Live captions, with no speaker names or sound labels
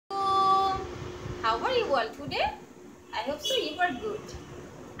How are you all today? I hope so you are good.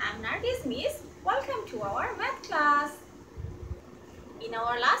 I'm Nargis Miss. Welcome to our math class. In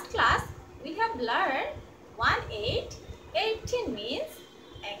our last class, we have learned 1, 8, 18 means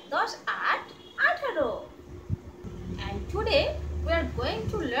 1, 10, 8, 18. And today we are going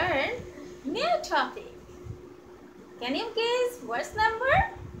to learn new topic. Can you guess what's number?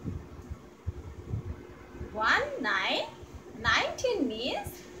 1, 9, 19 means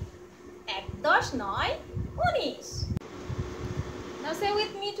 1, 10, 9, 19. Now say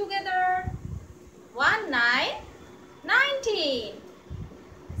with me together. 1, 9, 19.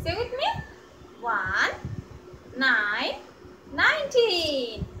 Say with me. 1, 9,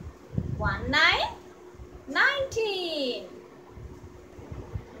 19. 1, 9, 19.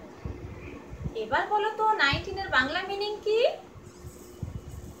 এবার বলো তো 19 এর Bangla meaning কি?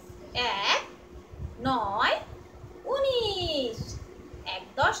 1, 9, 19. 1,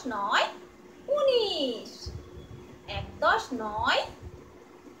 10, 9, 19. 1, 10, 9,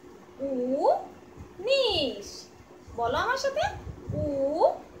 19. বলো আমার সাথে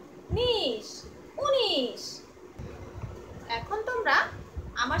 19 19। এখন তোমরা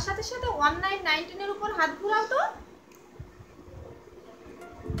আমার সাথে সাথে 1, 9, 19 এর উপর হাত ঘোরাও তো।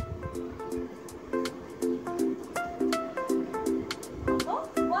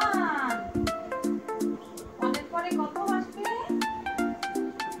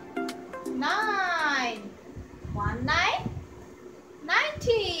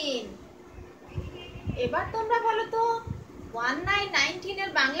 এবার তোমরা বলো তো 1, 9, 19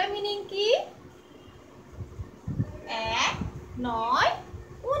 এর বাংলা মিনিং কি? 1, 9,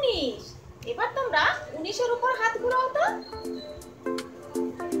 19। এবার তোমরা 19 এর উপর হাত ঘোরাও তো।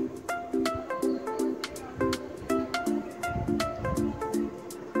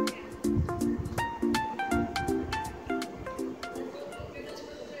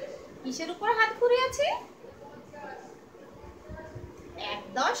 কিসের উপর হাত ঘুরিয়েছি? 1,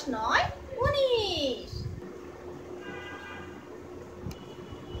 10, 9, 19।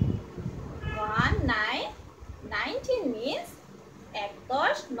 1, 9, 19 means 1,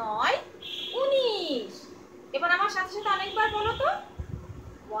 10, 9, 19। এবার আমার সাথে সাথে অনেকবার বলো তো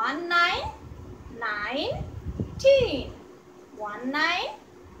 1, 9, 19। 1, 9,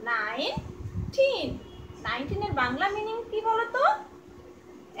 19। 19 এর বাংলা মিনিং কি বলো তো?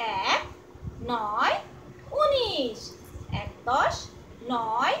 1, 9, 19। 1, 10,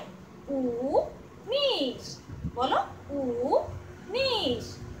 9, 19। বলো 19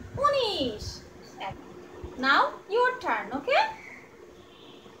 19। Now your turn, okay?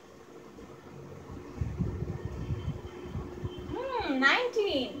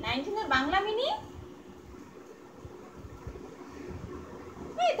 Nineteen এর বাংলা মিনিং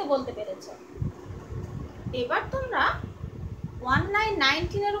এই তো বলতে পেরেছো। এবার তোমরা 1, 9,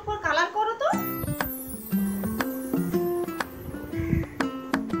 19 এর উপর কালার করো তো।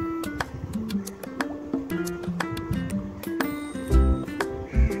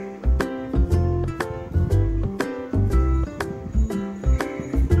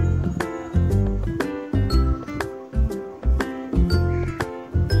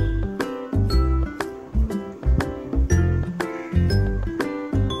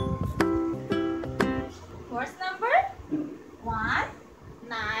 What's number? 1,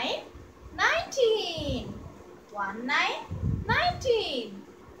 9, 19. 1, 9, 19।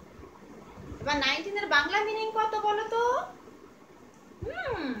 এবার 19 এর বাংলা মিনিং কত বলো তো?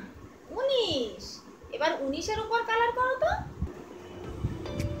 19। এবার 19 এর উপর কালার করো তো।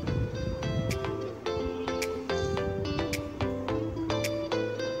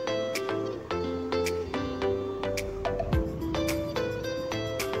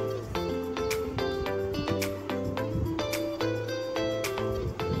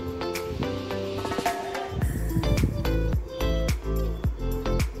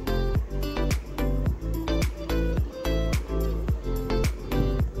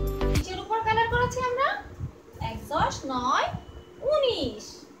 আমরা 1, 10, 9, 19।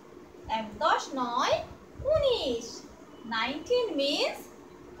 1, 10, 9, 19। 19 means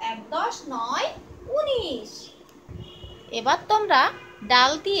 1, 10, 9, 19। এবার তোমরা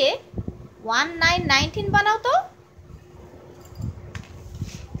ডাল দিয়ে 1, 9, 19 বানাও তো।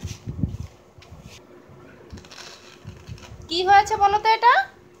 কি হয়েছে বলো তো এটা?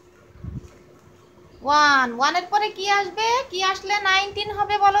 1 এর পরে কি আসবে? কি আসলে 19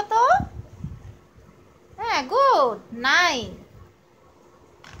 হবে বলো তো? হ্যাঁ, গুড, 9।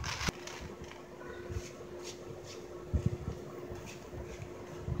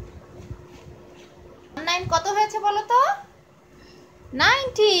 9 কত হয়েছে বলো তো?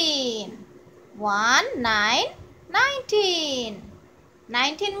 19। 1, 9, 19।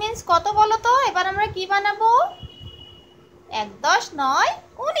 19 মিন্স কত বলো তো? এবার আমরা কি বানাবো? 1 10 9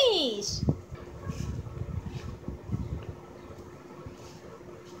 19।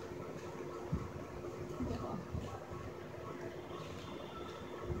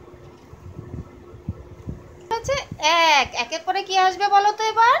 হচ্ছে 1, একের পরে কি আসবে বলো তো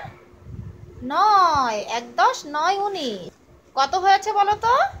এবার? 9, 1 10 9 19। কত হয়েছে বলো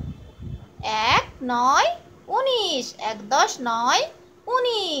তো? 1 9 19, 1 10 9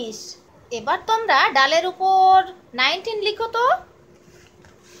 19। এবার তোমরা ডালের উপর 19 লিখো তো।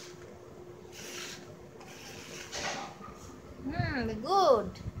 গুড।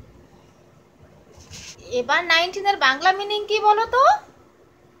 এবার 19 এর বাংলা মিনিং কি বলো তো?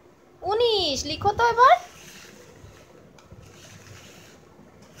 19 লিখো তো এবার।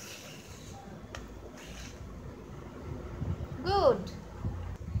 গুড।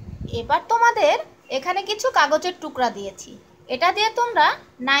 এবার তোমাদের এখানে কিছু কাগজের টুকরা দিয়েছি, এটা দিয়ে তোমরা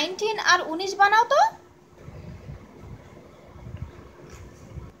 19 আর 19 বানাও তো।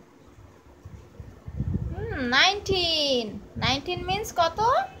 19, 19 মিন্স কত?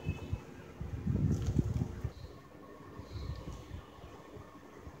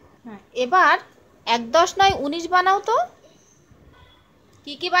 এবার 1 10 9 19 বানাও তো।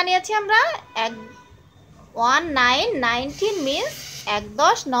 কি কি বানিয়েছি আমরা? 1 9 19 মিন্স 1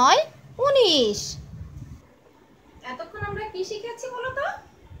 10 9 19। এতক্ষণ আমরা কি শিখেছি বলো তো?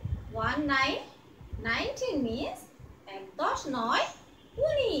 1 9 19 means 1 10 9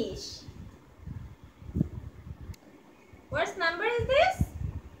 19। What number is this?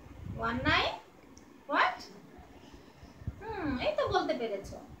 1 9 what? এই তো বলতে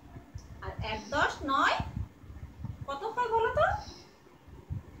পেরেছো। আর 1 10 9 কত হয় বলো তো?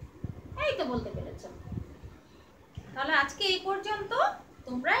 এই তো বলতে পেরেছো। তাহলে আজকে এই পর্যন্ত।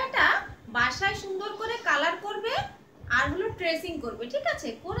 তোমরা এটা বাসায় সুন্দর করে কালার করবে আর হলো ট্রেসিং করবে, ঠিক আছে?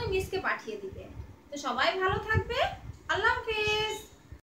 করে মিসকে পাঠিয়ে দিবে। তো সবাই ভালো থাকবে।